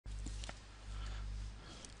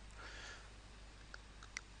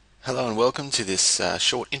Hello and welcome to this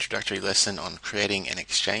short introductory lesson on creating an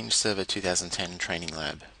Exchange Server 2010 training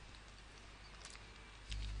lab.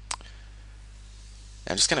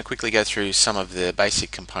 Now I'm just going to quickly go through some of the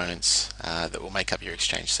basic components that will make up your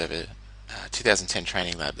Exchange Server 2010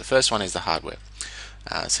 training lab. The first one is the hardware.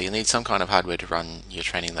 So you'll need some kind of hardware to run your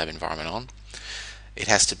training lab environment on. It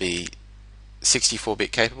has to be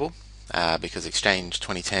 64-bit capable because Exchange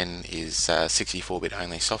 2010 is 64-bit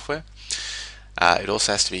only software. It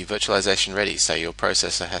also has to be virtualization ready, so your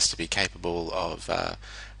processor has to be capable of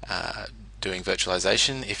doing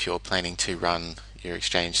virtualization if you're planning to run your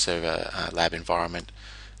Exchange Server lab environment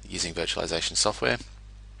using virtualization software.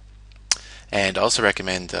 And I also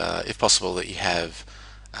recommend, if possible, that you have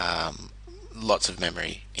lots of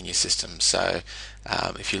memory in your system. So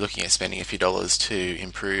if you're looking at spending a few dollars to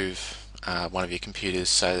improve one of your computers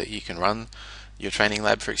so that you can run your training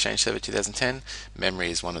lab for Exchange Server 2010, memory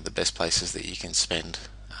is one of the best places that you can spend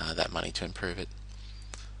that money to improve it.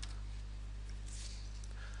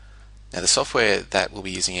 Now the software that we'll be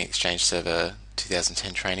using in Exchange Server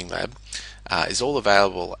 2010 training lab is all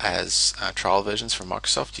available as trial versions from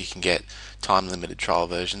Microsoft. You can get time-limited trial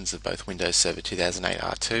versions of both Windows Server 2008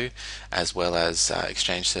 R2 as well as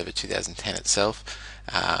Exchange Server 2010 itself.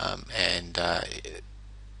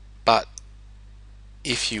 But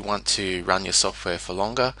if you want to run your software for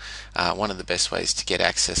longer, one of the best ways to get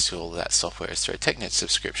access to all of that software is through a TechNet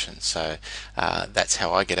subscription. So that's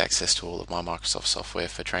how I get access to all of my Microsoft software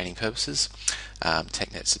for training purposes.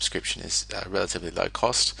 TechNet subscription is relatively low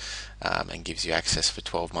cost and gives you access for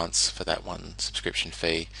 12 months for that one subscription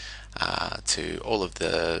fee to all of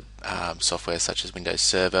the software such as Windows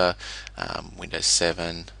Server, Windows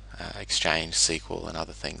 7, Exchange, SQL, and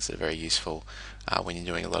other things that are very useful when you're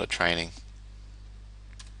doing a lot of training.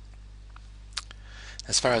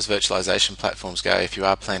 As far as virtualization platforms go, if you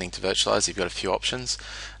are planning to virtualize, you've got a few options.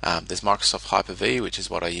 There's Microsoft Hyper-V, which is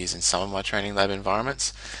what I use in some of my training lab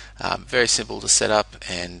environments. Very simple to set up,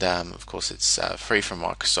 and of course it's free from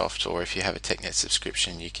Microsoft, or if you have a TechNet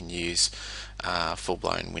subscription you can use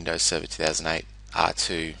full-blown Windows Server 2008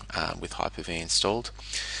 R2 with Hyper-V installed.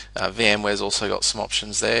 VMware's also got some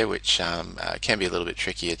options there which can be a little bit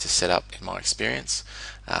trickier to set up in my experience,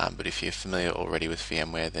 but if you're familiar already with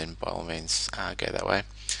VMware, then by all means go that way.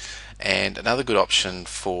 And another good option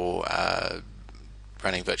for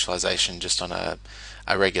running virtualization just on a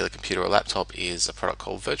regular computer or laptop is a product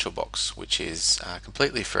called VirtualBox, which is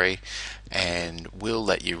completely free and will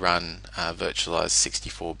let you run virtualized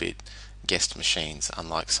 64-bit guest machines,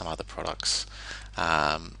 unlike some other products.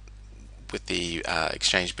 With the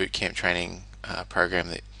Exchange Bootcamp training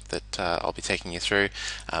program that I'll be taking you through,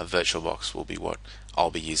 VirtualBox will be what I'll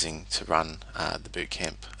be using to run the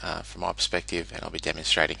bootcamp from my perspective, and I'll be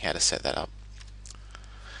demonstrating how to set that up.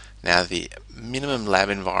 Now the minimum lab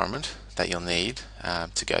environment that you'll need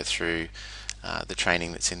to go through the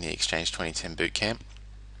training that's in the Exchange 2010 bootcamp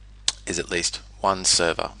is at least one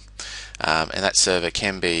server. And that server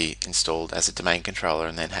can be installed as a domain controller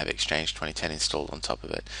and then have Exchange 2010 installed on top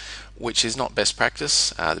of it, which is not best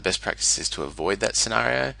practice. The best practice is to avoid that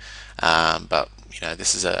scenario, but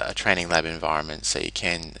this is a training lab environment, so you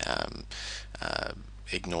can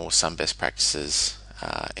ignore some best practices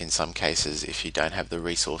in some cases if you don't have the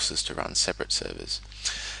resources to run separate servers.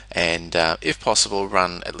 And if possible,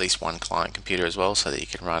 run at least one client computer as well, so that you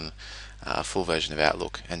can run a full version of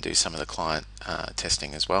Outlook and do some of the client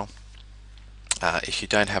testing as well. If you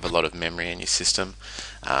don't have a lot of memory in your system,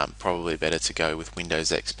 probably better to go with Windows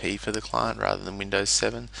XP for the client rather than Windows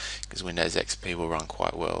 7, because Windows XP will run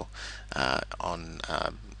quite well on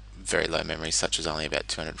very low memory, such as only about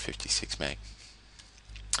 256 meg.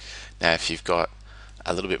 Now if you've got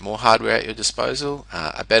a little bit more hardware at your disposal,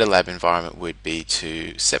 a better lab environment would be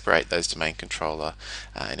to separate those domain controller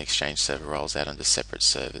and Exchange Server roles out onto separate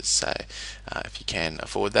servers. So if you can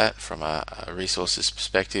afford that from a resources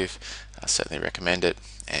perspective, I certainly recommend it,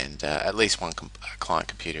 and at least one client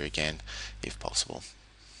computer again if possible.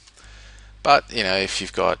 But if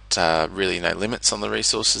you've got really no limits on the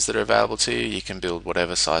resources that are available to you, you can build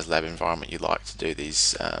whatever size lab environment you like to do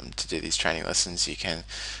these training lessons. You can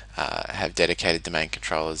have dedicated domain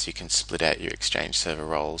controllers. You can split out your Exchange Server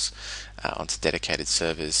roles onto dedicated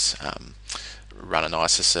servers. Run an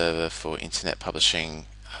ISA server for internet publishing.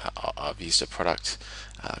 I've used a product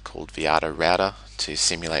called Viata Router to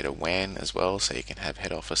simulate a WAN as well, so you can have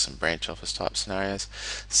head office and branch office type scenarios.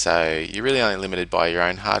 So you're really only limited by your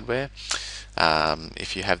own hardware.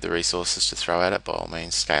 If you have the resources to throw at it, by all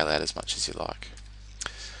means scale out as much as you like.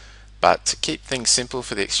 But to keep things simple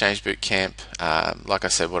for the Exchange Bootcamp, like I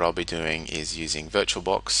said, what I'll be doing is using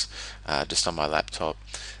VirtualBox just on my laptop.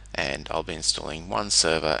 and I'll be installing one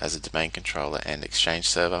server as a domain controller and Exchange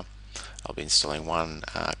server. I'll be installing one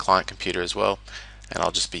client computer as well, and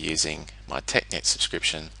I'll just be using my TechNet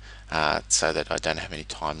subscription so that I don't have any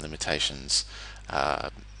time limitations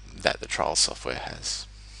that the trial software has.